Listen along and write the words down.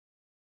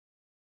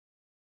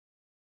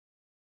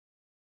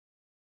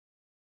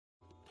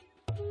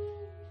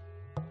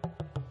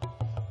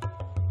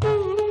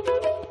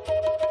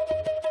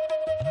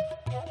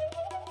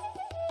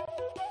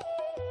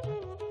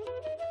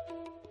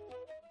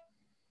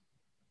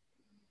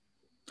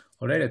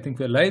All right, I think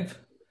we're live.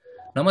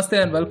 Namaste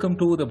and welcome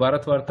to the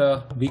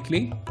Bharatvaarta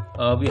weekly.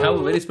 We have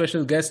a very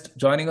special guest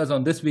joining us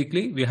on this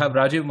weekly. We have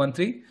Rajiv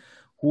Mantri,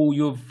 who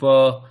you've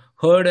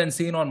heard and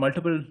seen on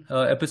multiple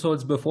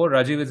episodes before.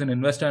 Rajiv is an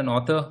investor and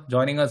author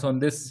joining us on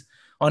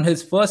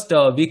his first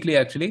weekly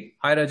actually.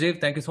 Hi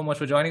Rajiv, thank you so much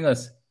for joining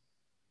us.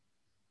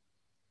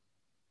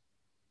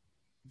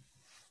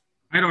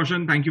 Hi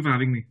Roshan, thank you for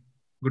having me.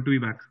 Good to be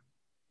back.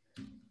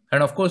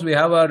 And of course, we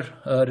have our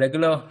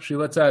regular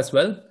Srivatsa as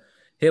well.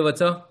 Hey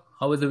Vatsa,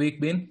 how has the week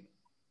been?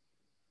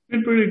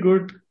 Been pretty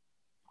good.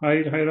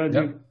 Hi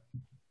Rajiv.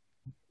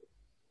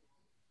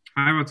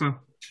 Hi Vatsa.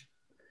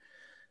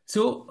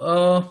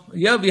 So,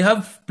 we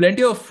have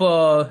plenty of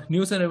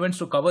news and events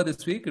to cover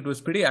this week. It was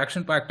pretty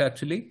action-packed,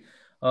 actually.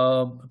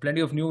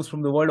 Plenty of news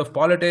from the world of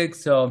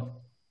politics,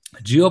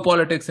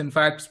 geopolitics, in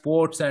fact,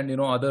 sports,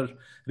 and other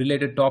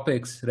related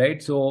topics,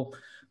 right? So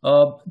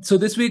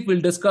this week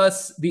we'll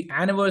discuss the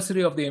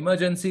anniversary of the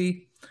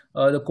emergency,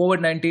 the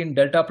COVID-19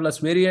 Delta Plus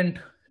variant,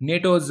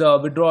 NATO's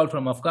withdrawal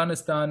from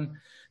Afghanistan,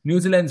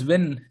 New Zealand's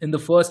win in the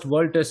first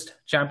World Test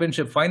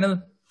Championship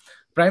final,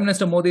 Prime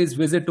Minister Modi's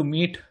visit to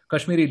meet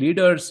Kashmiri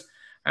leaders,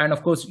 and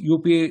of course,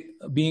 UP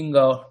being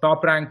a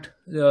top-ranked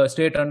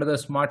state under the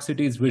Smart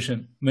Cities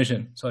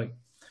mission.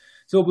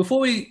 So before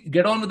we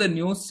get on with the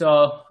news,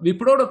 we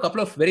put out a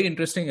couple of very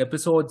interesting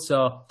episodes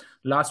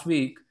last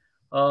week,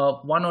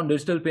 one on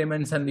digital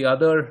payments and the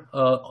other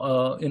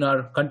in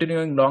our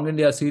continuing Long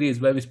India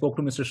series where we spoke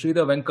to Mr.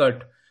 Sridhar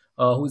Venkat,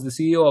 who's the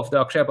CEO of the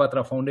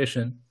Bharatvaarta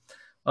Foundation.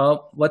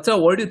 What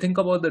do you think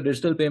about the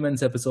digital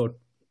payments episode?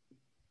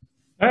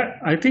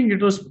 I think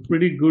it was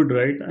pretty good,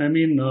 right? I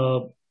mean,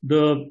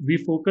 we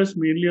focused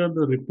mainly on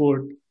the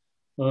report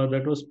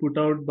that was put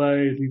out by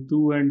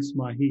Ritu and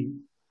Smahi.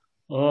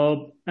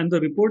 And the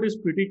report is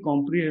pretty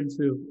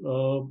comprehensive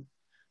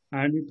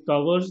and it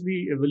covers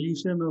the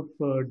evolution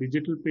of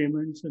digital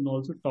payments and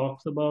also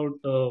talks about,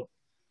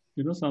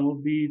 some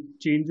of the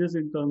changes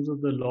in terms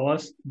of the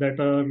laws that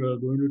are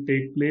going to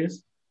take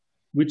place,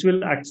 which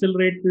will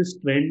accelerate this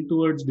trend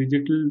towards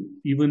digital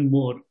even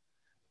more.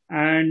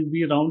 And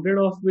we rounded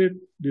off with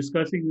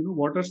discussing,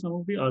 what are some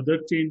of the other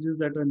changes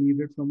that are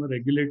needed from a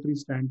regulatory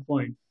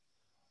standpoint.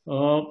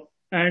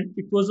 And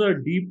it was a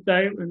deep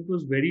dive and it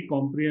was very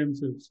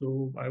comprehensive.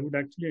 So I would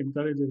actually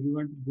encourage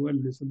everyone to go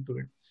and listen to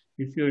it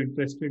if you're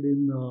interested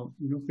in,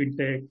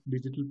 fintech,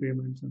 digital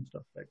payments and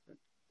stuff like that.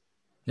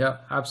 Yeah,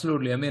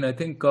 absolutely. I mean, I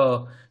think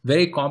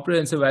very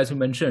comprehensive, as you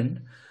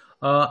mentioned.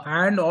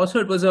 And also,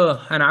 it was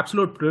an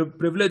absolute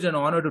privilege and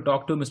honor to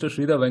talk to Mr.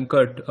 Sridhar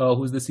Venkat,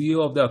 who's the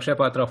CEO of the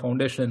Bharatvaarta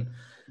Foundation.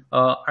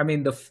 I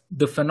mean,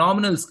 the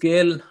phenomenal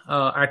scale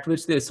at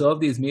which they serve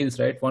these meals,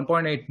 right?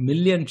 1.8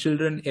 million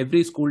children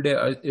every school day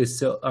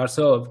are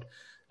served,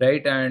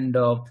 right? And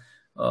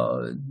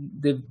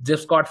they've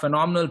just got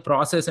phenomenal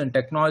process and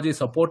technology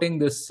supporting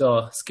this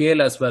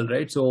scale as well,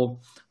 right? So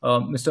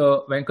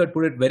Mr. Venkat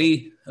put it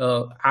very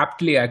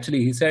aptly,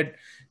 actually. He said,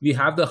 we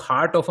have the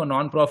heart of a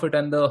non-profit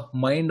and the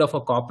mind of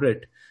a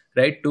corporate,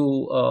 right?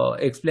 To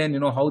explain,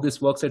 how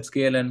this works at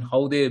scale and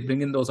how they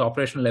bring in those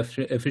operational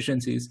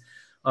efficiencies.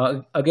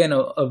 Again,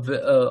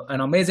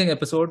 an amazing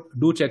episode.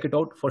 Do check it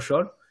out for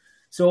sure.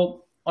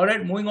 So, all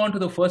right, moving on to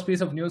the first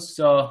piece of news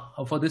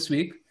for this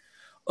week.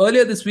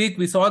 Earlier this week,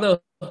 we saw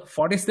the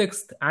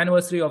 46th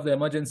anniversary of the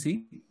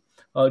emergency.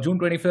 June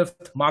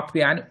 25th marked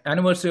the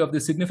anniversary of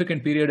this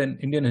significant period in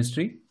Indian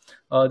history.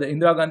 The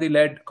Indira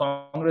Gandhi-led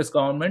Congress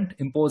government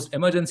imposed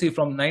emergency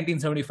from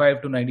 1975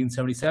 to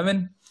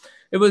 1977.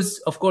 It was,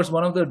 of course,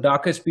 one of the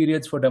darkest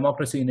periods for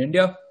democracy in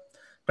India.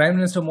 Prime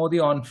Minister Modi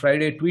on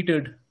Friday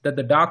tweeted that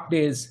the dark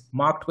days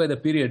marked by the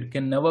period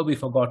can never be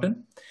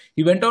forgotten.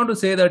 He went on to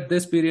say that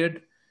this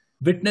period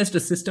witnessed a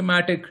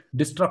systematic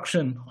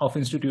destruction of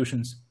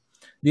institutions.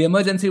 The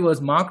emergency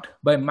was marked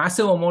by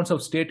massive amounts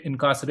of state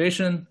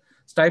incarceration,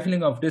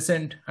 stifling of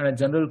dissent, and a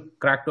general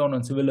crackdown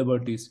on civil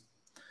liberties.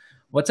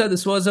 Vatsa,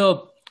 this was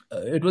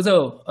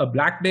a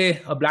black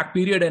day, a black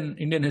period in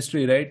Indian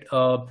history, right?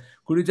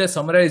 Could you just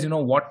summarize,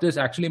 what this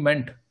actually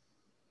meant?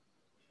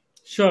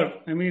 Sure.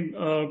 I mean,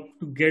 to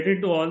get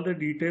into all the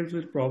details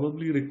will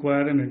probably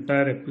require an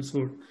entire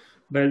episode,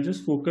 but I'll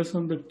just focus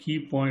on the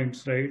key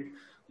points, right?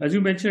 As you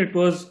mentioned, it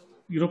was,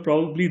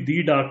 probably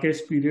the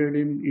darkest period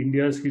in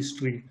India's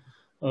history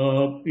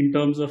in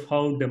terms of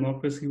how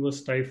democracy was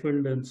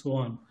stifled and so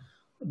on.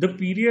 The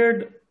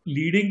period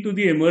leading to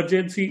the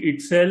emergency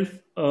itself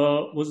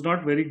was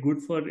not very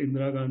good for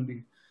Indira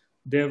Gandhi.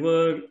 There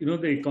were,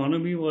 the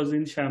economy was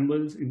in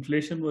shambles,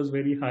 inflation was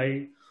very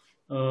high.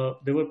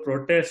 There were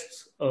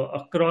protests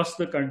across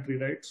the country,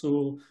 right?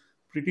 So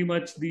pretty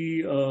much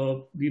the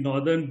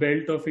northern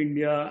belt of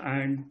India,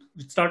 and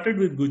it started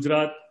with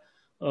Gujarat,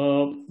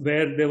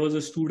 where there was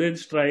a student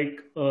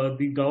strike.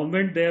 The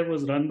government there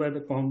was run by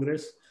the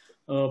Congress,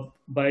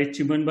 by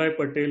Chimanbhai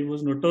Patel, who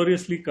was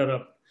notoriously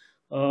corrupt.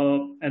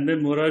 And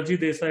then Morarji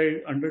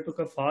Desai undertook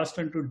a fast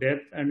unto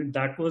death, and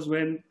that was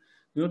when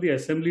the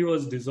assembly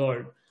was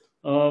dissolved.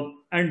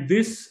 And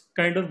this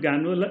kind of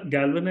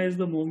galvanized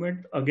the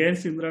movement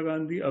against Indira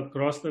Gandhi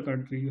across the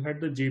country. You had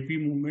the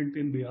JP movement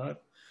in Bihar,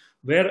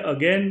 where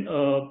again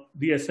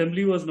the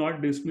assembly was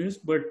not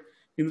dismissed, but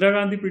Indira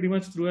Gandhi pretty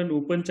much threw an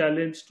open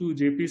challenge to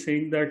JP,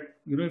 saying that,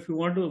 if you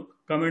want to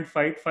come and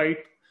fight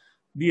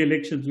the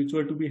elections which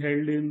were to be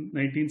held in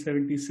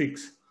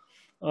 1976.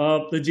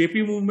 The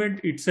JP movement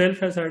itself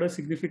has had a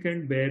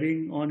significant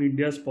bearing on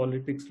India's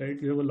politics,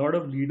 right? You have a lot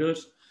of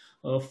leaders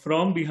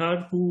from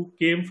Bihar who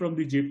came from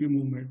the JP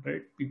movement,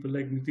 right? People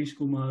like Nitish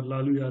Kumar,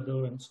 Lalu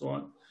Yadav, and so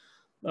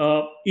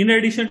on. In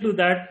addition to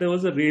that, there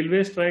was a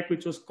railway strike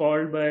which was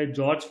called by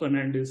George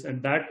Fernandez,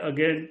 and that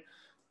again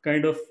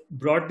kind of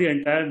brought the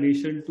entire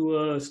nation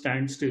to a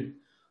standstill.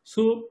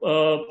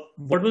 So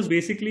what was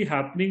basically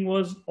happening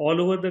was,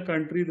 all over the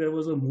country there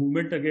was a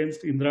movement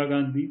against Indira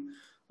Gandhi,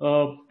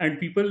 and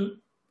people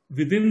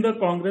within the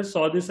Congress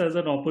saw this as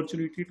an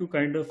opportunity to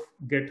kind of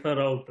get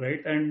her out,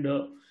 right? And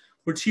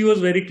but she was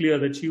very clear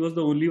that she was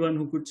the only one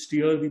who could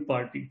steer the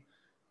party.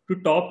 To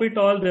top it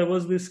all, there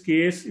was this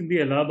case in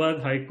the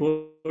Allahabad High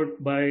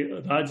Court by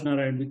Raj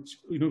Narayan,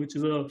 which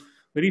is a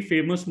very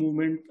famous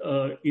movement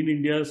in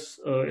India's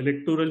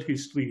electoral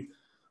history,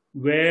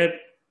 where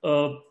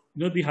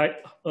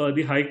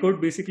the High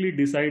Court basically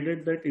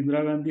decided that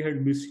Indira Gandhi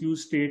had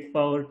misused state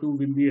power to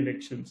win the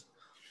elections.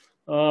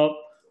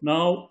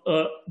 Now,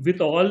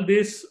 with all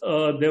this,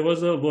 there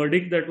was a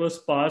verdict that was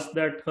passed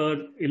that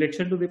her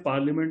election to the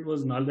parliament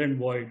was null and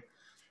void.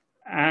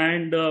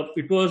 And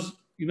it was,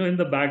 in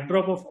the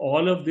backdrop of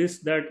all of this,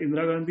 that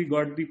Indira Gandhi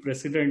got the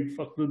president,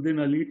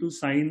 Fakhruddin Ali, to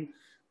sign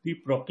the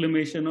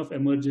proclamation of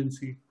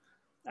emergency.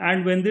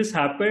 And when this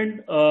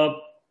happened,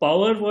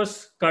 power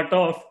was cut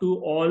off to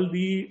all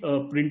the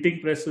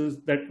printing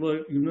presses that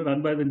were,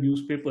 run by the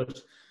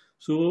newspapers.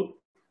 So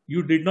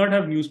you did not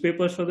have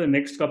newspapers for the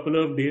next couple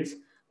of days.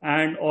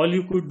 And all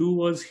you could do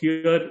was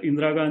hear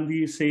Indira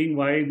Gandhi saying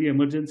why the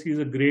emergency is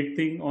a great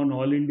thing on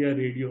All India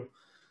Radio.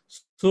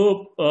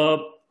 So,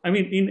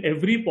 in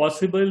every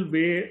possible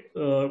way,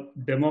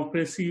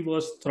 democracy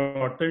was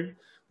throttled.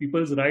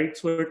 People's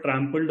rights were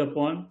trampled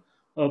upon.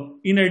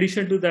 In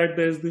addition to that,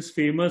 there's this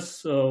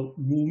famous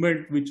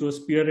movement which was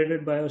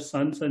spearheaded by her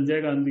son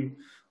Sanjay Gandhi,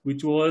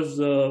 which was,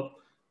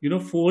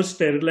 forced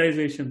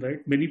sterilization,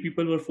 right? Many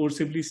people were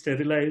forcibly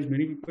sterilized.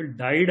 Many people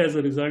died as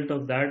a result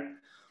of that.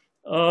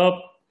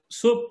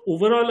 So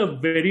overall, a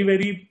very,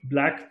 very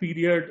black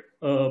period,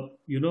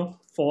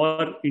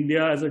 for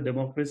India as a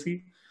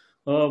democracy.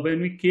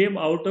 When we came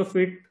out of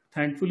it,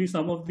 thankfully,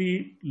 some of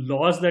the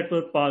laws that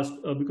were passed,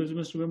 because you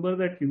must remember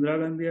that Indira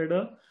Gandhi had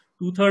a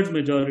 2/3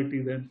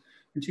 majority then,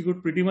 and she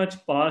could pretty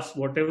much pass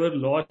whatever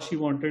law she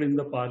wanted in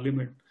the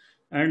parliament.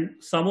 And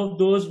some of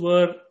those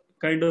were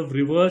kind of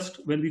reversed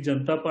when the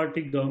Janata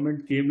Party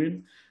government came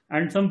in,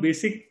 and some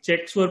basic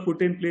checks were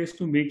put in place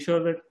to make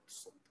sure that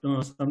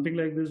something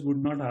like this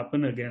would not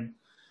happen again.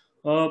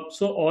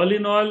 So all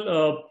in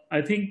all,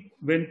 I think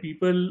when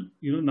people,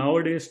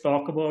 nowadays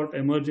talk about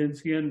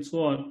emergency and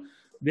so on,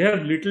 they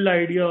have little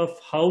idea of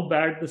how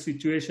bad the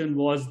situation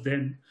was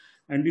then.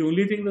 And the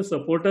only thing the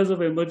supporters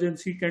of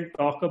emergency can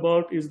talk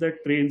about is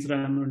that trains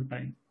ran on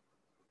time.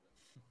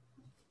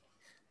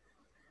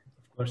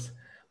 Of course.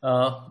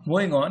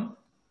 Moving on.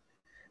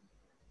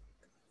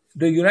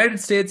 The United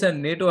States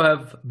and NATO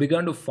have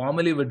begun to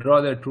formally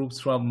withdraw their troops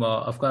from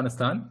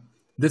Afghanistan.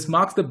 This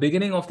marks the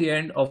beginning of the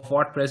end of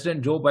what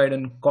President Joe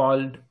Biden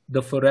called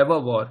the forever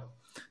war.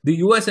 The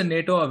US and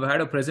NATO have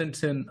had a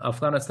presence in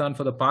Afghanistan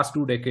for the past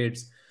 2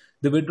 decades.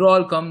 The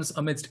withdrawal comes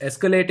amidst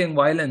escalating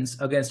violence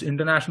against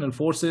international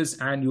forces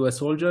and US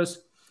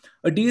soldiers.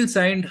 A deal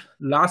signed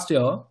last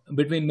year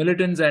between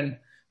militants and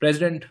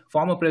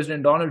former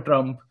President Donald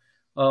Trump,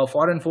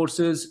 foreign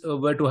forces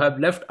were to have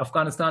left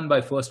Afghanistan by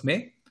 1st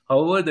May.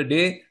 However, the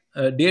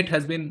date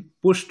has been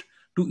pushed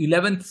to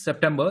 11th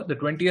September, the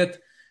 20th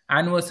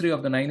anniversary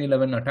of the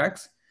 9/11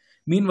 attacks.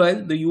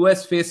 Meanwhile, the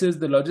US faces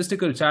the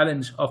logistical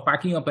challenge of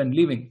packing up and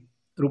leaving.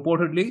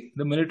 Reportedly,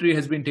 the military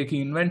has been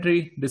taking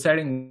inventory,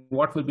 deciding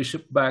what will be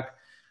shipped back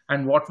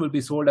and what will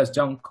be sold as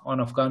junk on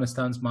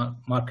Afghanistan's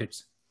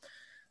markets.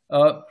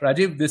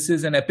 Rajiv, this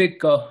is an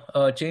epic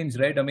change,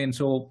 right?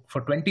 So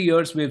for 20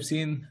 years, we've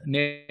seen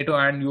NATO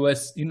and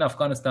US in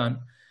Afghanistan.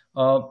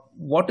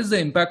 What is the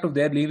impact of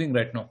their leaving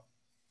right now?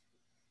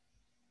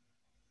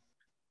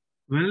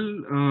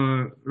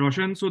 Well,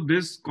 Roshan, so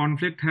this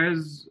conflict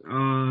has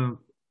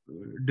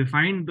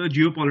defined the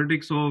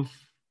geopolitics of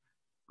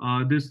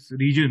this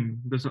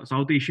region, the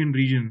South Asian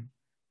region,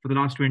 for the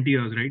last 20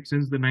 years, right?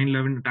 Since the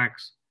 9/11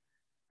 attacks.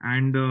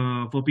 And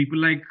for people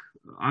like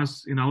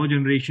us in our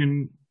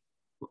generation,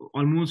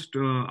 almost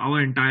our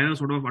entire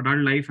sort of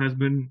adult life has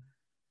been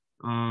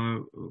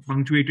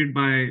punctuated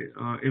by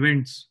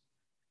events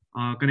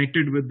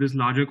connected with this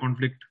larger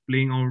conflict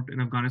playing out in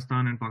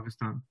Afghanistan and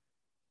Pakistan,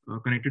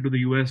 connected to the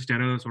US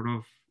terror, sort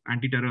of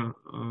anti-terror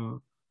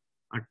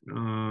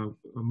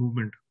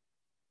movement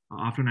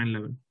after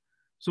 9/11.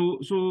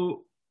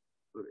 So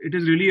it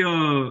is really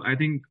I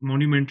think,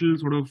 monumental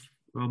sort of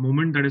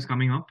moment that is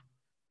coming up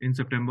in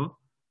September.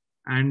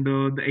 And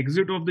the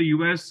exit of the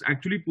US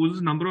actually poses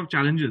a number of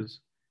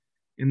challenges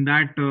in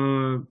that,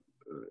 the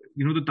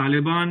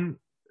Taliban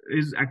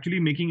is actually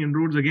making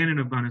inroads again in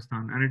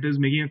Afghanistan, and it is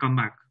making a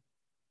comeback.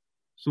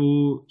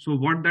 So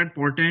what that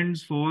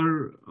portends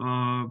for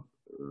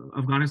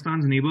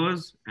Afghanistan's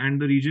neighbors and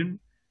the region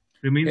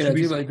remains to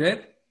be Rajiv, are you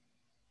there?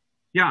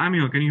 Yeah, I'm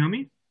here. Can you hear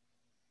me?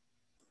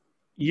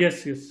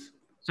 Yes.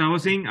 So I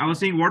was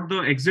saying what the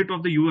exit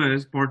of the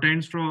US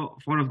portends for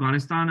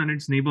Afghanistan and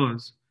its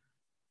neighbors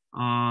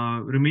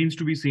remains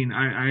to be seen.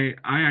 I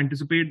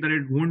anticipate that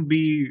it won't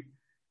be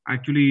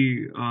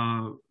actually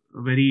a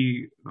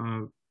very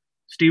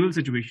stable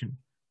situation,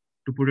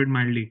 to put it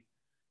mildly.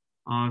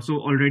 So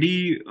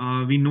already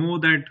we know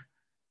that,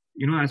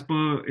 as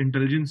per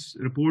intelligence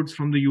reports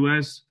from the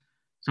US,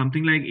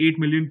 something like 8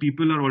 million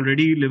people are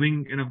already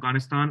living in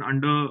Afghanistan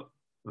under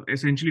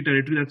essentially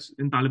territory that's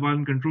in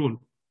Taliban control.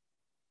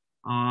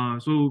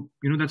 So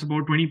that's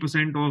about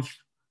 20% of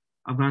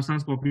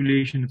Afghanistan's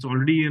population. It's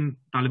already in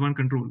Taliban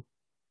control.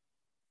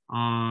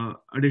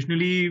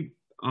 Additionally,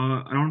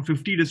 around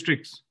 50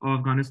 districts of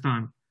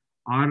Afghanistan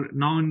are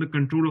now in the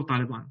control of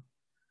Taliban.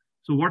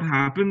 So what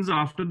happens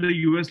after the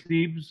US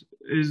leaves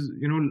is,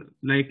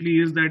 likely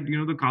is that,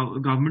 the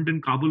government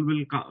in Kabul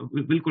will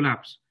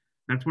collapse.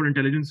 That's what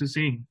intelligence is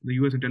saying, the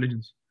US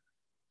intelligence.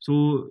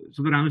 So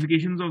the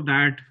ramifications of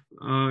that,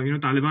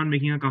 Taliban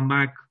making a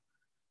comeback,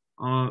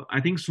 I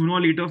think sooner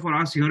or later for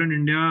us here in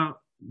India,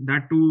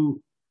 that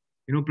too,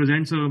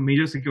 presents a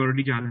major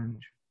security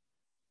challenge.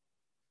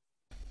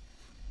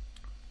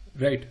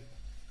 Right.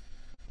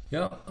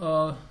 Yeah.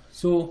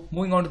 So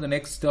moving on to the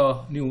next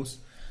news.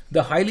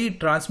 The highly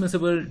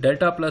transmissible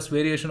Delta Plus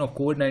variation of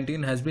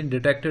COVID-19 has been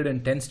detected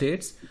in 10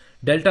 states.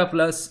 Delta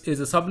Plus is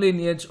a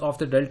sublineage of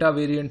the Delta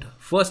variant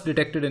first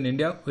detected in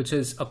India, which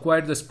has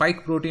acquired the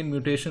spike protein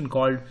mutation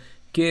called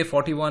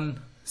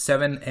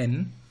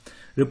K417N.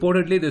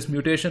 Reportedly, this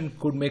mutation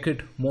could make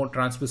it more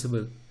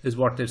transmissible, is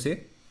what they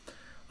say.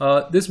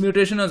 This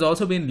mutation has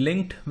also been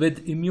linked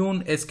with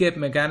immune escape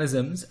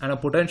mechanisms and a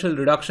potential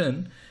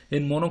reduction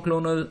in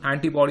monoclonal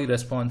antibody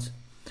response.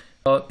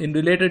 In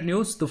related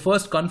news, the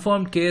first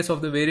confirmed case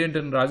of the variant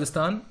in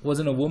Rajasthan was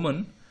in a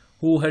woman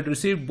who had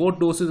received both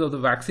doses of the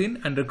vaccine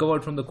and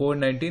recovered from the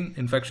COVID-19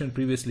 infection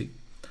previously.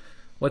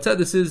 Vatsa,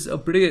 this is a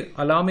pretty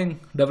alarming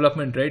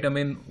development, right? I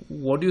mean,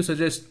 what do you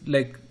suggest,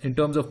 like, in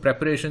terms of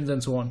preparations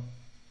and so on?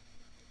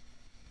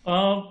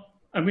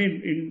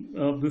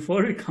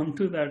 Before we come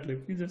to that,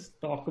 let me just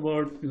talk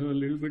about a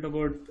little bit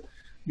about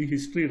the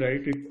history,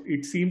 right?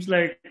 It seems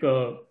like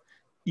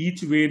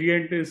each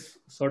variant is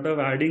sort of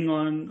adding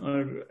on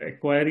or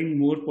acquiring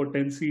more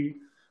potency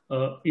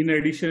in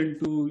addition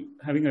to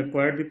having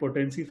acquired the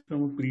potency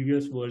from a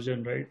previous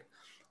version, right?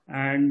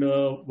 And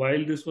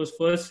while this was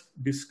first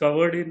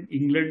discovered in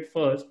England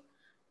first,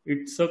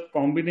 it's a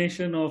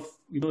combination of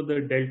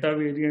the Delta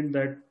variant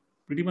that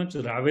pretty much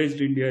ravaged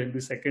India in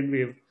the second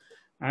wave,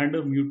 and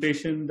a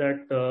mutation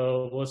that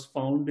was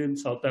found in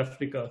South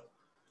Africa.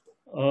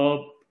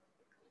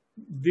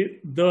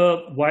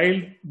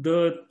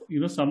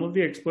 Some of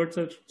the experts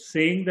are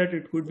saying that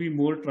it could be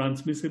more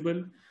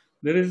transmissible,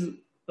 there is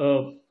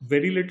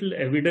very little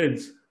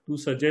evidence to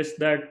suggest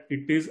that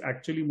it is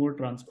actually more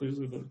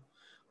transmissible.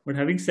 But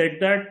having said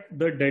that,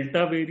 the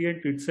Delta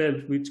variant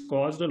itself, which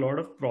caused a lot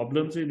of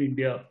problems in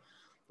India,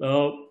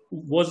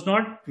 was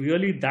not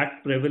really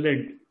that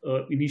prevalent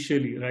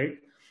initially, right?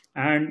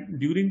 And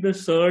during the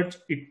surge,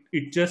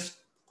 it just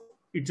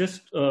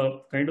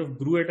kind of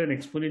grew at an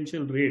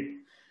exponential rate,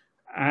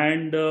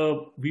 and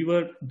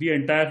the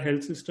entire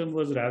health system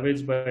was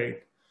ravaged by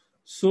it.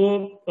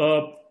 So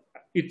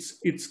it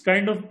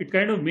kind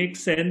of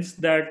makes sense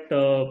that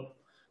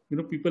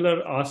people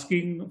are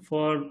asking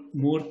for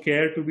more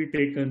care to be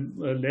taken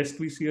lest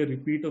we see a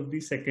repeat of the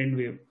second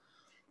wave.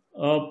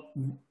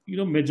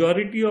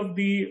 Majority of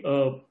the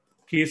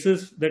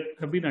cases that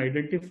have been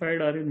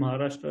identified are in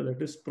Maharashtra.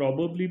 That is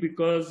probably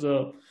because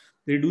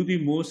they do the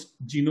most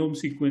genome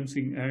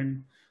sequencing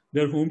and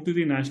they're home to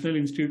the National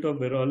Institute of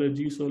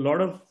Virology. So a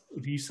lot of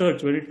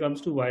research when it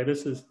comes to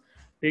viruses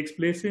takes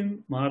place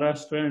in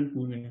Maharashtra and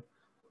Pune,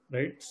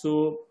 right?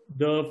 So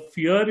the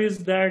fear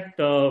is that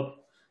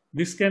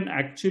this can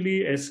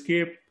actually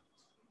escape,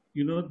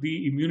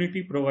 the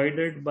immunity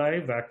provided by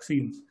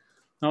vaccines.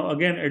 Now,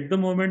 again, at the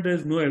moment,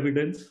 there's no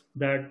evidence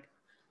that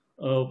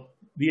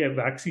the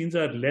vaccines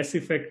are less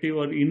effective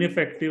or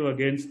ineffective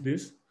against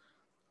this.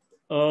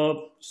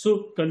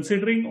 So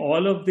considering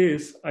all of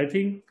this, I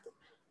think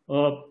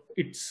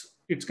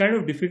it's kind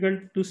of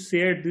difficult to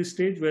say at this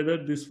stage whether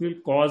this will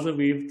cause a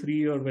wave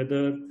 3 or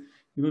whether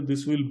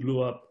this will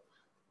blow up.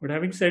 But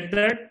having said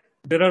that,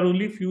 there are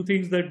only few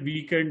things that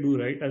we can do,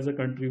 right, as a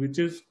country, which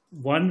is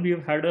one,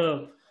 we've had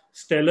a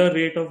stellar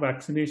rate of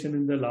vaccination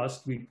in the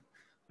last week.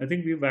 I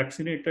think we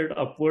vaccinated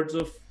upwards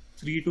of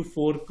 3 to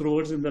 4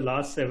 crores in the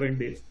last 7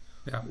 days.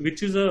 Yeah.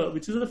 Which is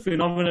a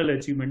phenomenal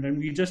achievement, and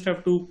we just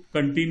have to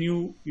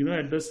continue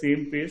at the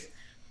same pace,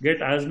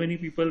 get as many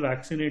people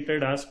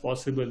vaccinated as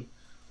possible.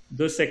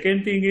 The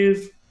second thing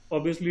is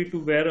obviously to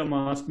wear a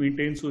mask,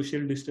 maintain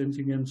social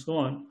distancing and so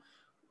on.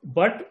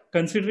 But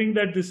considering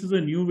that this is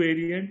a new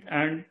variant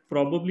and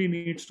probably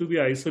needs to be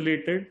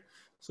isolated,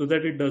 so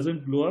that it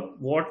doesn't blow up.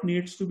 What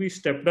needs to be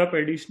stepped up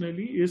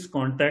additionally is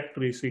contact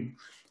tracing.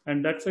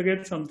 And that's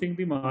again something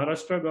the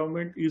Maharashtra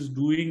government is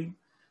doing.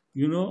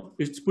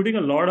 It's putting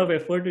a lot of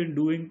effort in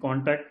doing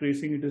contact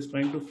tracing. It is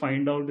trying to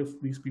find out if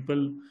these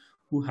people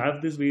who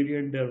have this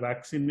variant, they're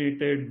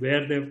vaccinated,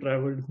 where they've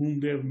traveled, whom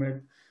they've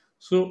met.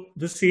 So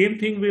the same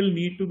thing will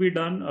need to be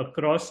done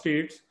across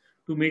states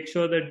to make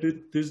sure that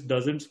this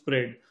doesn't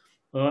spread.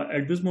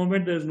 At this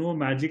moment, there's no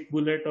magic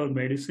bullet or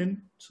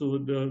medicine. So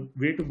the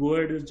way to go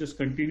ahead is just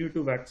continue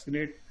to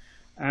vaccinate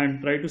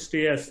and try to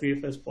stay as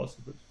safe as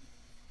possible.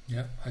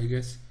 Yeah, I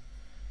guess.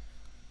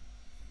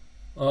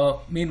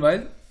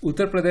 Meanwhile,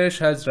 Uttar Pradesh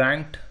has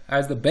ranked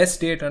as the best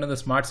state under the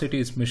Smart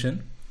Cities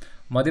mission.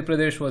 Madhya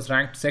Pradesh was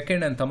ranked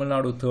second and Tamil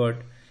Nadu third.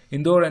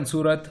 Indore and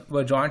Surat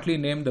were jointly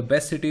named the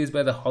best cities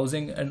by the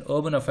Housing and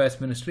Urban Affairs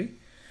Ministry.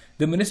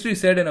 The ministry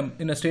said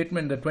in a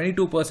statement that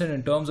 22%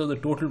 in terms of the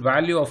total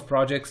value of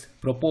projects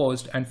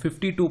proposed and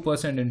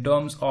 52% in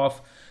terms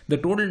of the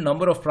total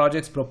number of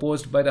projects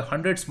proposed by the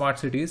 100 smart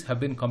cities have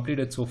been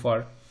completed so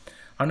far.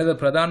 Under the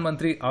Pradhan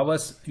Mantri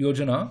Awas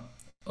Yojana,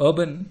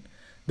 Urban,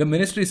 the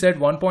ministry said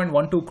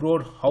 1.12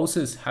 crore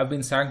houses have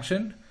been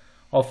sanctioned,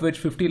 of which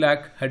 50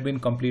 lakh had been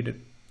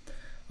completed.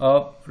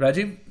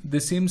 Rajiv,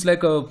 this seems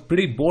like a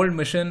pretty bold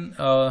mission,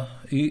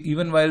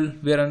 even while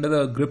we are under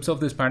the grips of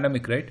this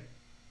pandemic, right?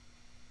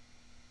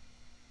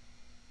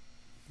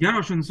 Yeah,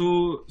 Roshan.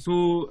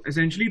 So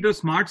essentially, the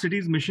Smart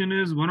Cities mission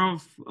is one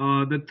of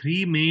the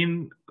three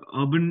main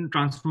urban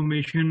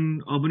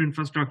transformation, urban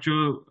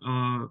infrastructure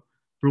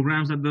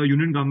programs that the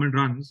union government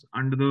runs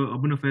under the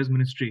Urban Affairs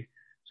Ministry.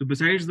 So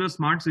besides the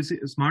Smart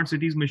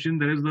Cities mission,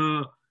 there is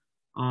the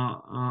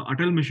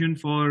Atal mission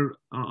for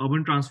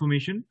urban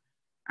transformation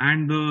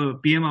and the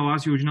PM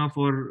Awas Yojana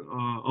for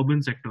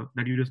urban sector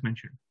that you just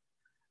mentioned.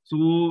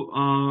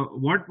 So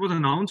what was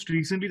announced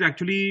recently is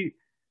actually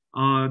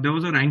there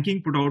was a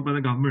ranking put out by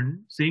the government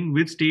saying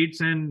which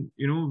states and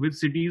which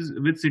cities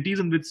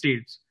and which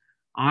states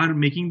are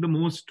making the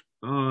most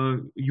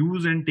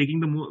use and taking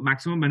the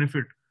maximum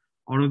benefit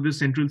out of this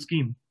central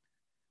scheme.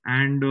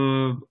 And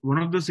one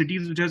of the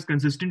cities which has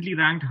consistently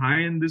ranked high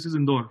in this is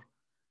Indore.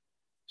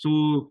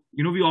 So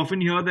we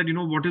often hear that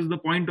what is the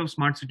point of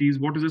smart cities?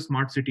 What is a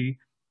smart city?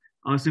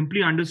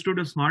 Simply understood,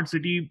 a smart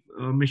city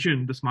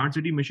mission. The smart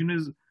city mission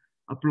is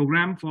a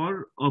program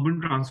for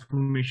urban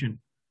transformation,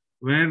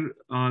 where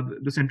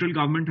the central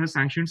government has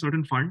sanctioned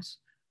certain funds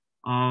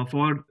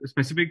for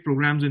specific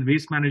programs in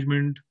waste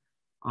management,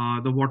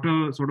 the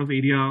water sort of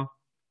area,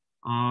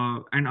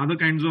 and other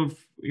kinds of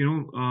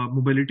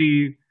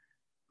mobility,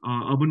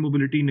 urban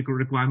mobility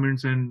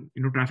requirements, and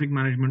traffic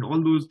management. All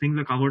those things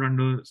are covered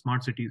under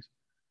smart cities.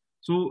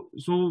 So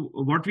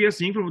what we are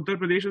seeing from Uttar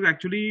Pradesh is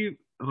actually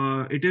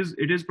it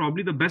is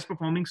probably the best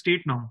performing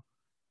state now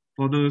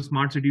for the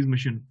smart cities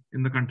mission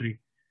in the country.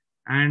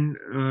 And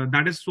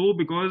that is so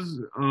because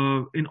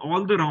in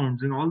all the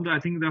rounds, I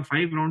think there are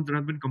 5 rounds that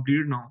have been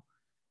completed now,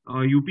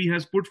 UP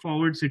has put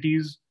forward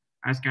cities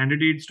as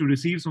candidates to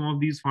receive some of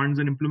these funds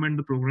and implement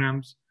the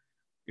programs.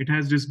 It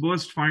has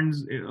disbursed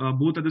funds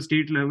both at the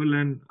state level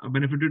and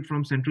benefited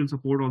from central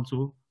support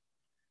also.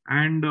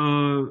 And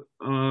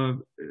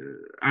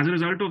as a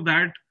result of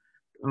that,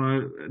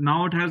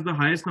 now it has the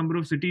highest number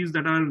of cities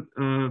that are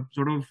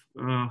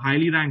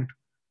highly ranked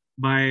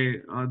by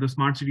the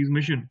Smart Cities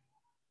mission.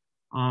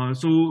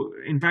 So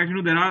in fact,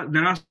 there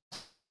are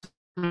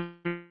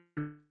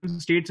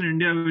states in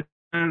India which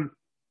are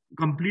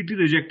completely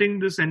rejecting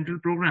this central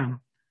program.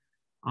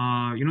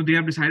 They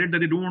have decided that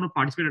they don't want to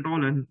participate at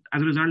all, and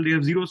as a result, they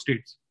have zero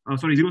cities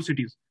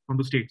from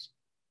the states.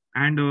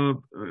 And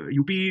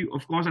UP,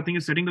 of course, I think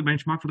is setting the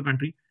benchmark for the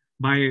country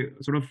by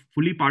sort of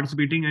fully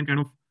participating and kind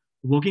of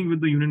working with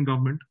the union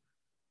government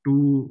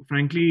to,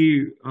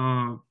 frankly,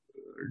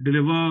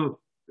 deliver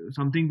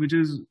something which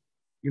is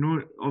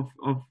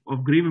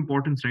of grave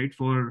importance, right,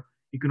 for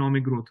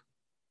economic growth.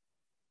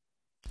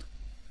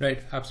 Right,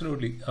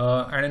 absolutely.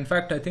 And in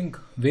fact, I think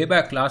way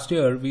back last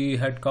year, we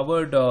had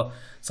covered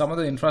some of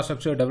the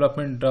infrastructure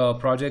development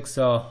projects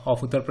of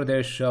Uttar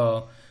Pradesh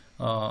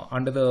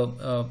under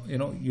the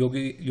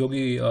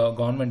Yogi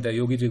government, the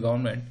Yogi ji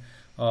government.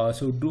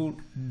 So do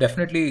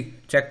definitely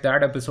check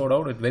that episode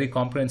out. It's very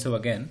comprehensive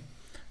again,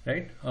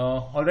 right?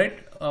 All right.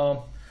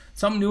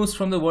 Some news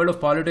from the world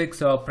of politics.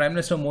 Prime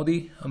Minister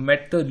Modi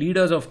met the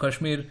leaders of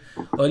Kashmir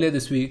earlier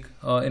this week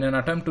in an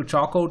attempt to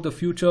chalk out the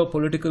future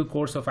political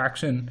course of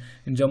action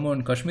in Jammu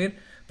and Kashmir.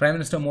 Prime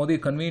Minister Modi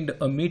convened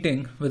a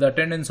meeting with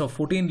attendance of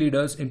 14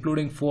 leaders,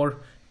 including 4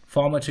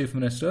 former chief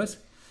ministers.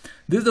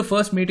 This is the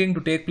first meeting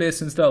to take place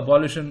since the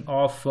abolition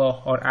of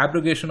or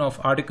abrogation of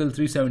Article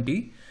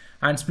 370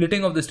 and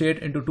splitting of the state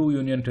into 2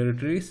 union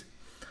territories.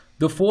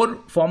 The 4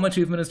 former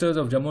chief ministers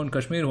of Jammu and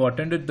Kashmir who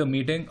attended the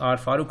meeting are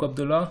Farooq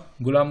Abdullah,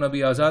 Ghulam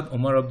Nabi Azad,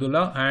 Umar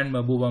Abdullah, and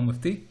Mahbooba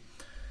Mufti.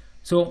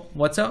 So,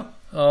 what's up?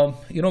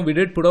 We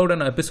did put out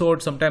an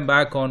episode sometime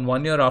back on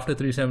 1 year after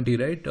 370,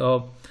 right?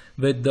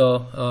 With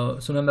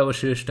Sunanda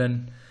Vashisht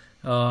and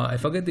I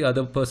forget the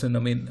other person.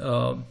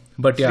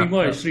 But yeah,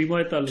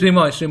 Srimoy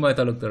Talukdar. Srimoy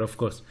Talukdar, of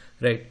course,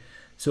 right?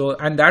 So,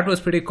 and that was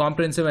pretty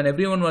comprehensive, and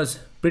everyone was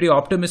pretty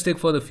optimistic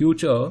for the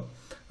future.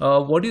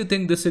 What do you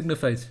think this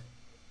signifies?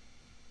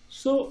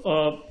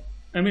 So,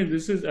 I mean,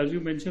 this is, as you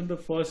mentioned, the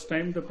first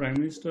time the Prime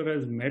Minister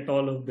has met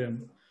all of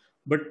them.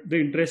 But the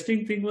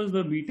interesting thing was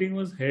the meeting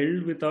was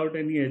held without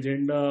any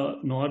agenda,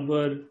 nor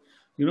were,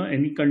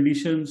 any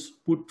conditions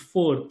put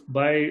forth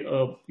by,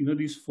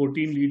 these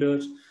 14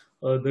 leaders,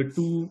 the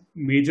two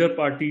major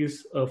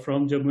parties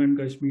from Jammu and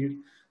Kashmir,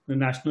 the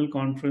National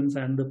Conference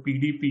and the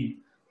PDP.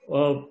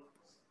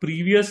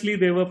 Previously,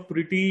 they were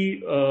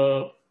pretty,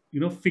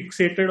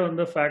 fixated on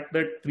the fact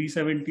that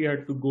 370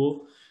 had to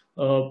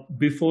go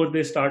before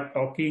they start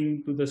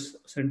talking to the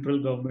central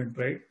government,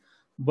 right?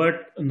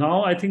 But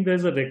now I think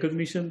there's a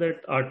recognition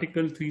that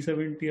Article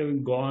 370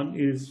 having gone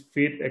is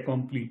fait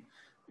accompli.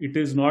 It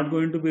is not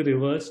going to be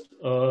reversed,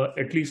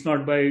 at least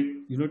not by,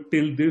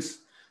 till this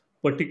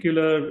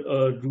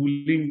particular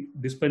ruling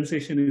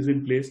dispensation is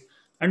in place,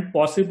 and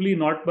possibly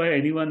not by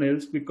anyone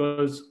else,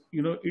 because,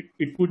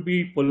 it could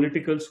be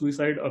political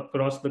suicide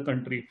across the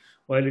country,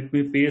 while it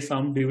may pay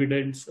some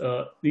dividends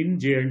in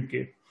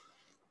J&K.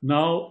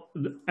 Now,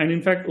 and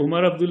in fact,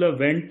 Omar Abdullah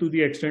went to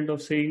the extent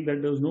of saying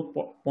that there was no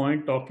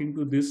point talking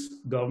to this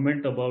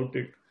government about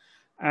it.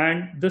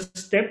 And the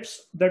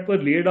steps that were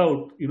laid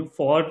out,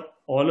 for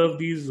all of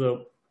these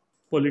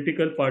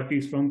political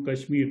parties from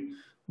Kashmir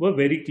were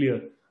very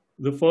clear.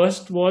 The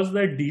first was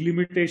that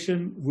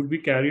delimitation would be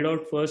carried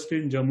out first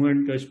in Jammu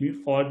and Kashmir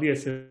for the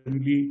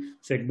assembly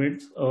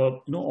segments.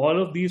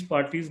 All of these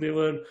parties, they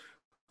were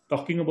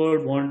talking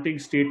about wanting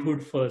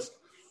statehood first.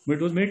 But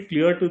it was made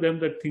clear to them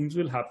that things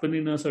will happen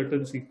in a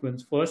certain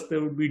sequence. First,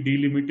 there would be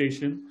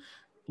delimitation,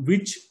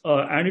 which,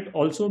 and it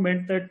also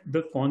meant that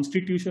the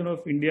Constitution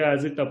of India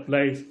as it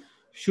applies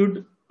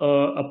should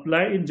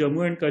apply in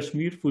Jammu and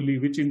Kashmir fully,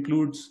 which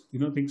includes,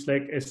 things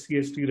like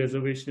SC/ST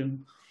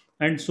reservation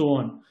and so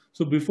on.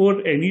 So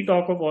before any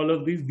talk of all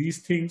of these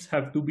things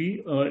have to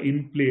be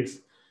in place.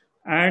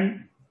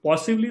 And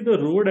possibly the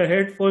road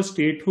ahead for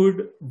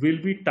statehood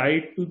will be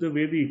tied to the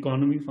way the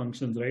economy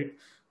functions, right?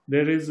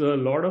 There is a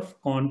lot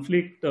of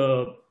conflict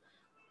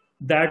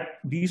that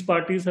these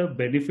parties have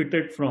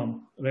benefited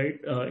from, right,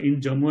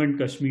 in Jammu and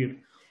Kashmir,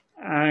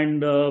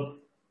 and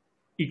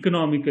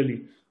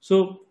economically.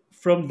 So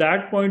from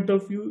that point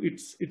of view,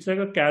 it's like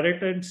a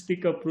carrot and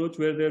stick approach,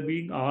 where they're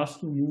being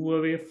asked to move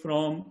away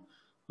from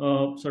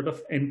sort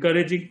of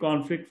encouraging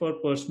conflict for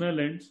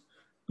personal ends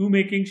to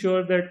making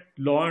sure that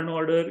law and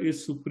order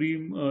is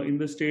supreme in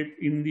the state,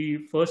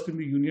 first in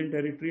the Union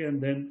Territory,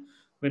 and then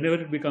whenever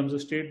it becomes a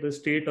state, the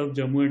state of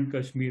Jammu and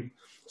Kashmir.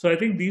 So I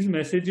think these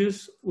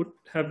messages would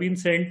have been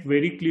sent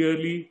very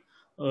clearly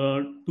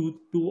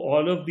to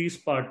all of these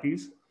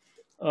parties.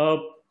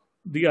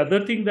 The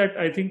other thing that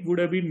I think would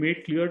have been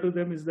made clear to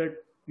them is that,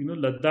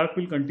 Ladakh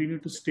will continue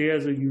to stay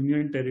as a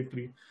Union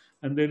Territory,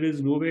 and there is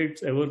no way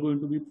it's ever going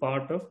to be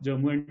part of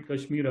Jammu and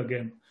Kashmir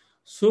again.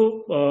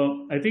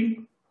 So I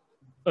think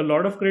a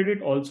lot of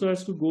credit also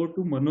has to go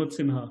to Manoj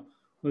Sinha,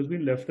 who has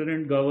been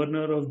Lieutenant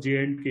Governor of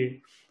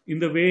J&K, in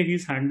the way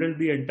he's handled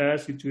the entire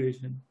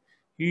situation.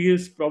 He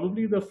is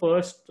probably the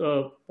first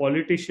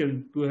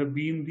politician to have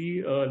been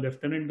the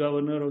Lieutenant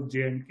Governor of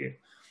J&K,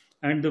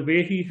 and the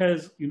way he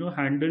has,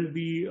 handled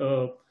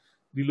the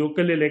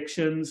local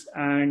elections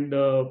and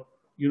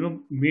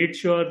made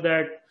sure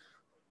that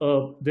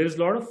there is a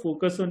lot of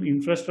focus on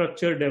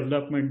infrastructure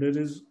development. There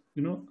is,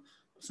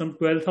 some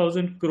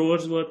 12,000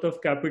 crores worth of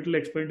capital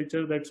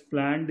expenditure that's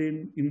planned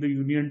in the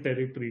Union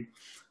Territory,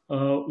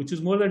 which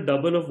is more than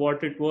double of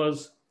what it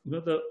was,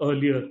 the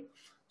earlier.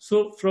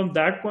 So from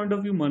that point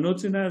of view,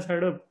 Manoj Sinha has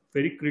had a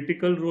very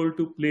critical role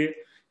to play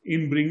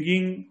in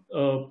bringing,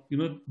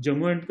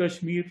 Jammu and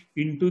Kashmir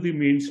into the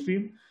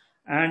mainstream.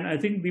 And I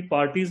think the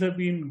parties have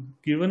been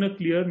given a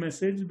clear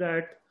message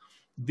that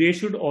they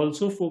should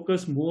also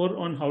focus more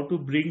on how to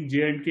bring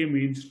J&K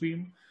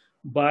mainstream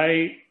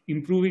by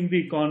improving the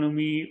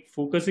economy,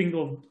 focusing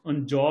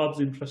on jobs,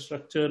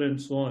 infrastructure, and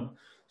so on.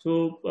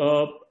 So,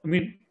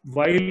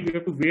 while we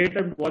have to wait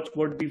and watch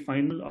what the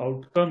final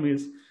outcome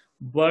is,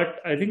 but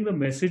I think the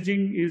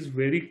messaging is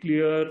very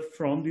clear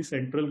from the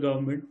central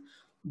government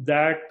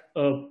that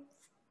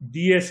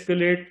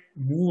de-escalate,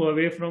 move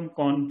away from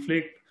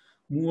conflict,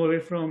 move away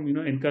from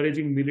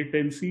encouraging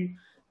militancy,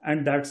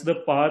 and that's the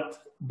path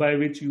by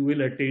which you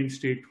will attain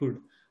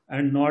statehood,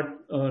 and not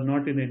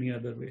in any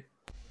other way.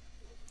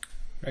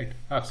 Right,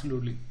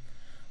 absolutely.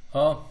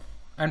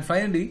 And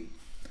finally,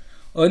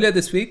 earlier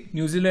this week,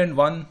 New Zealand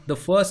won the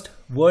first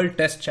World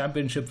Test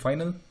Championship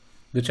final.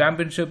 The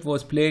championship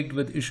was plagued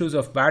with issues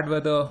of bad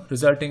weather,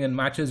 resulting in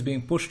matches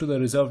being pushed to the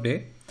reserve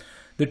day.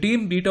 The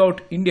team beat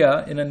out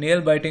India in a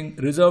nail-biting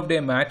reserve day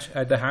match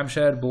at the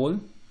Hampshire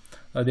Bowl.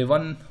 They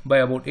won by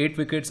about 8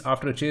 wickets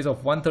after a chase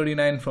of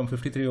 139 from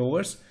 53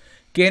 overs.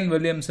 Kane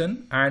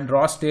Williamson and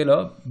Ross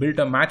Taylor built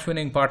a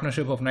match-winning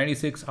partnership of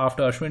 96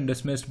 after Ashwin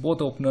dismissed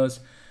both openers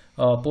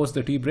post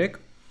the tea break.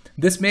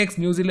 This makes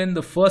New Zealand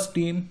the first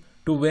team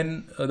to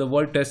win the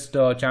World Test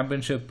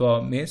Championship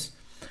Mace.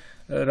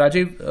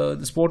 Rajiv,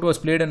 the sport was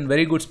played in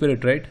very good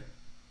spirit, right?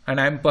 And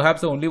I'm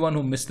perhaps the only one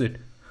who missed it.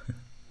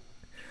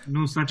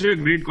 No, such a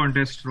great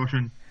contest,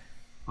 Roshan.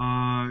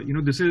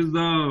 This is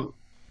the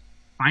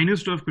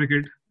finest of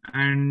cricket,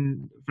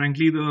 and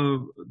frankly,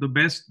 the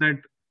best that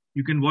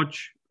you can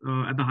watch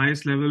at the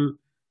highest level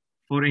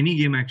for any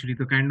game. Actually,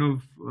 the kind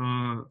of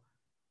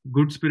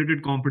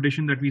good-spirited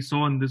competition that we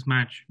saw in this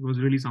match was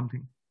really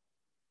something.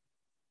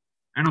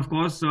 And of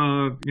course,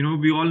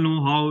 we all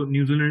know how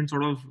New Zealand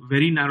sort of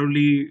very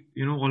narrowly,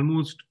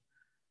 almost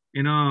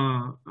in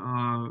a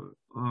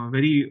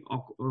very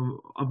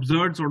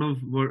absurd sort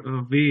of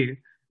way,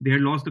 they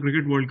had lost the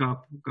Cricket World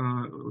Cup,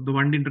 the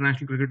One Day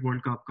International Cricket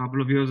World Cup, a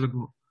couple of years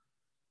ago.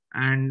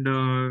 And,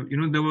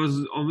 there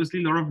was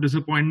obviously a lot of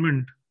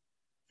disappointment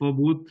for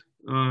both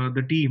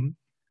the team,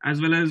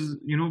 as well as,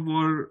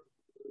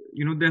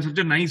 they're such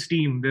a nice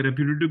team. They're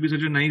reputed to be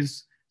such a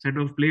nice set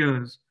of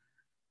players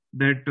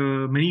that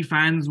many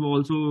fans were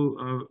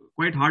also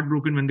quite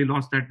heartbroken when they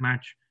lost that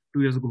match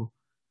 2 years ago.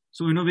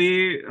 So in a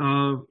way,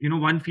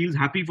 one feels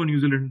happy for New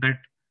Zealand that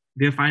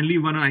they have finally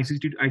won an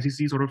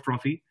ICC sort of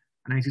trophy,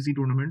 an ICC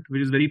tournament,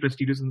 which is very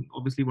prestigious in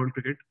obviously world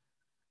cricket.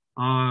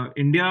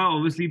 India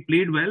obviously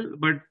played well,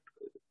 but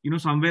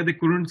somewhere they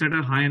couldn't set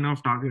a high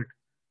enough target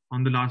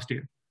on the last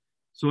day.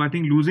 So I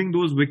think losing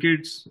those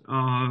wickets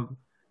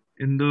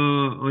in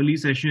the early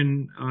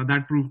session,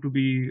 that proved to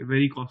be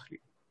very costly.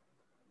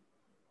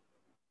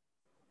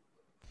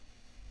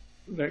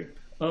 Right.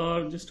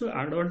 Just to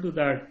add on to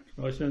that,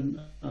 Roshan,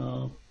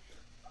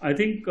 I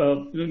think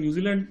New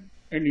Zealand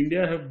and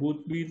India have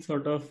both been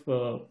sort of,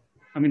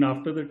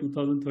 after the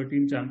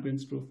 2013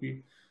 Champions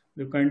Trophy,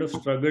 they've kind of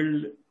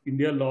struggled.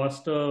 India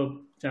lost a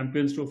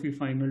Champions Trophy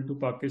final to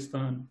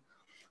Pakistan.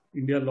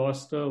 India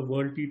lost a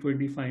World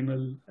T20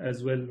 final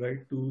as well,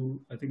 right, to,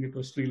 I think it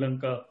was Sri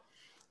Lanka.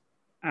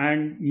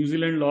 And New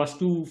Zealand lost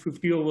to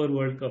 50-over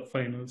World Cup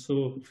final.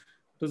 So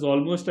it was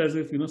almost as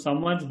if,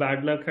 someone's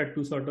bad luck had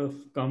to sort of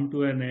come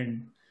to an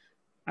end.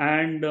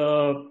 And,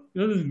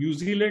 New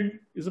Zealand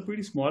is a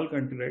pretty small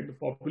country, right? The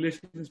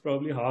population is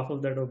probably half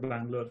of that of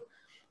Bangalore.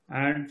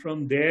 And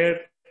from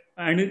there,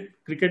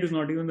 cricket is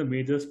not even the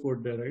major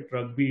sport there, right?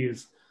 Rugby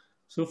is.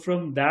 So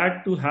from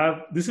that to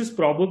have, this is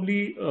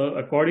probably,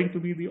 according to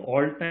me, the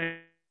all-time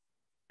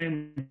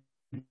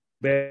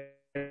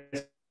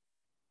best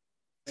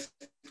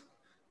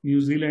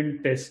New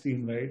Zealand test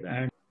team, right?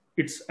 And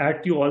it's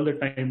at you all the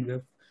time. We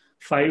have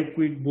 5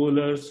 quick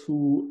bowlers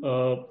who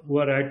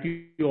are at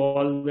you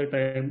all the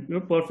time.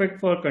 Perfect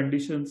for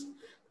conditions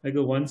like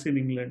the ones in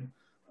England.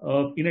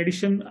 In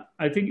addition,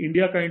 I think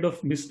India kind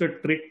of missed a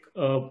trick,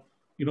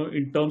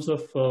 in terms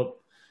of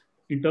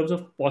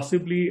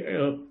possibly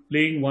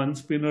playing one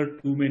spinner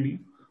too many.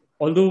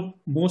 Although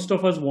most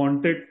of us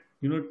wanted,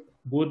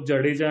 both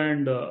Jadeja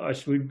and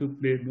Ashwin to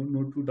play,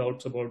 no two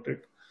doubts about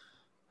it.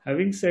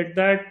 Having said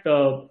that,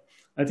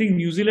 I think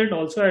New Zealand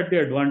also had the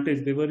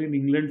advantage. They were in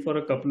England for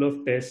a couple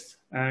of tests,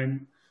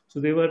 and so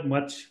they were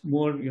much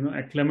more,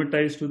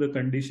 acclimatized to the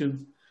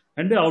conditions,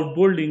 and they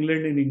outbowled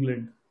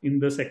England in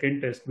the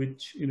second test,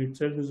 which in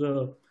itself is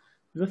a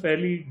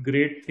fairly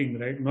great thing,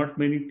 right? Not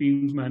many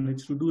teams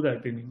manage to do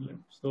that in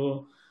England.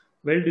 So,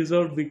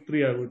 well-deserved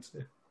victory, I would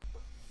say.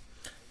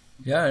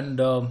 Yeah, and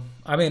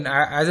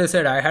as I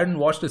said, I hadn't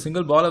watched a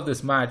single ball of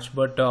this match,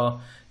 but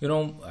it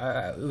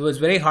was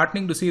very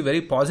heartening to see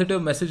very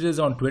positive messages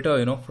on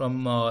Twitter,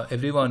 from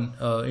everyone,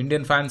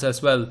 Indian fans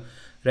as well,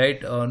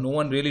 right? No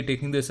one really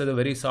taking this as a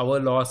very sour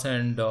loss,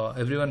 and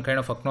everyone kind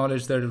of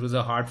acknowledged that it was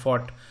a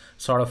hard-fought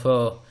sort of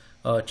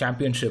a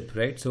championship,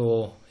 right?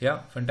 So yeah,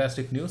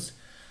 fantastic news.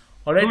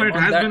 All right,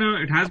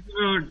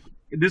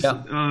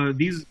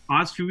 these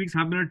past few weeks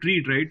have been a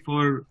treat, right,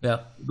 for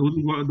those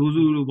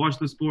who watch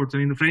the sports. I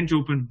mean, the French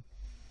Open.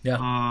 Yeah.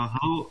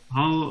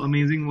 How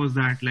amazing was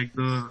that? Like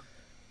the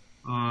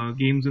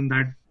games in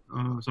that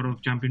sort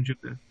of championship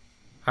there.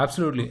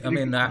 Absolutely. I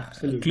mean,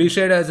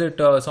 cliched as it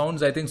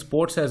sounds, I think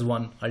sports has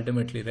won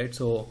ultimately, right?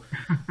 So,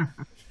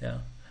 yeah.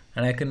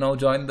 And I can now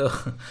join the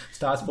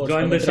Star Sports.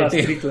 Join the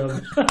Shastri Club.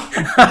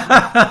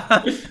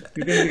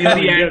 You can become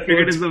India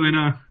coach. Is the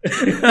winner.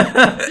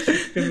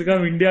 You can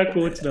become India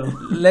coach now.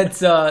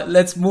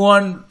 Let's move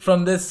on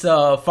from this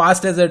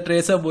fast as a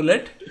tracer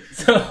bullet.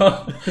 So,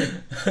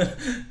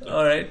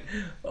 all right.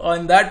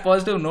 On that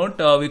positive note,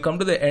 we come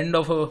to the end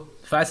of a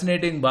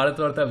fascinating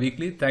Bharatvaarta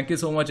weekly. Thank you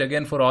so much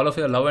again for all of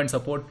your love and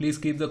support. Please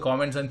keep the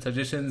comments and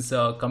suggestions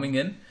coming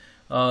in.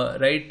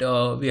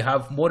 We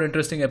have more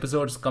interesting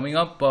episodes coming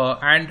up,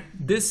 and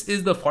this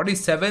is the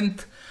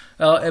 47th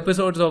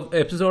episode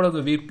of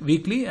the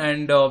weekly,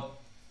 and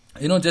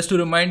just to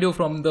remind you,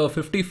 from the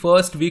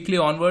 51st weekly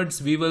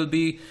onwards, we will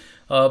be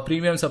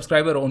premium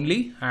subscriber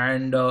only,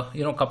 and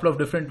a couple of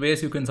different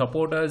ways you can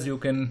support us. You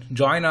can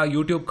join our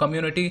YouTube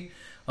community,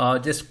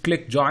 just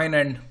click join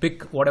and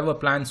pick whatever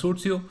plan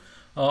suits you,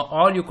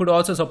 or you could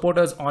also support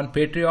us on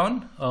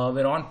Patreon.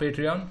 We're on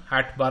Patreon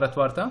at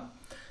Bharatvaarta.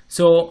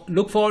 So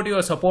look forward to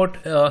your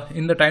support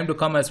in the time to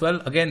come as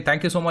well. Again,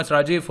 thank you so much,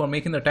 Rajiv, for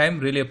making the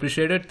time. Really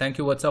appreciate it. Thank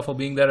you, Vatsa, for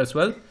being there as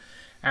well.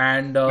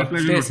 And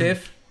stay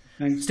safe.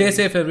 Thanks. Stay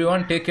safe,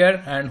 everyone. Take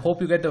care, and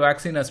hope you get the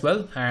vaccine as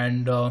well.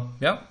 And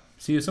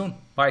see you soon.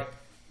 Bye.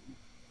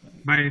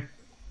 Bye.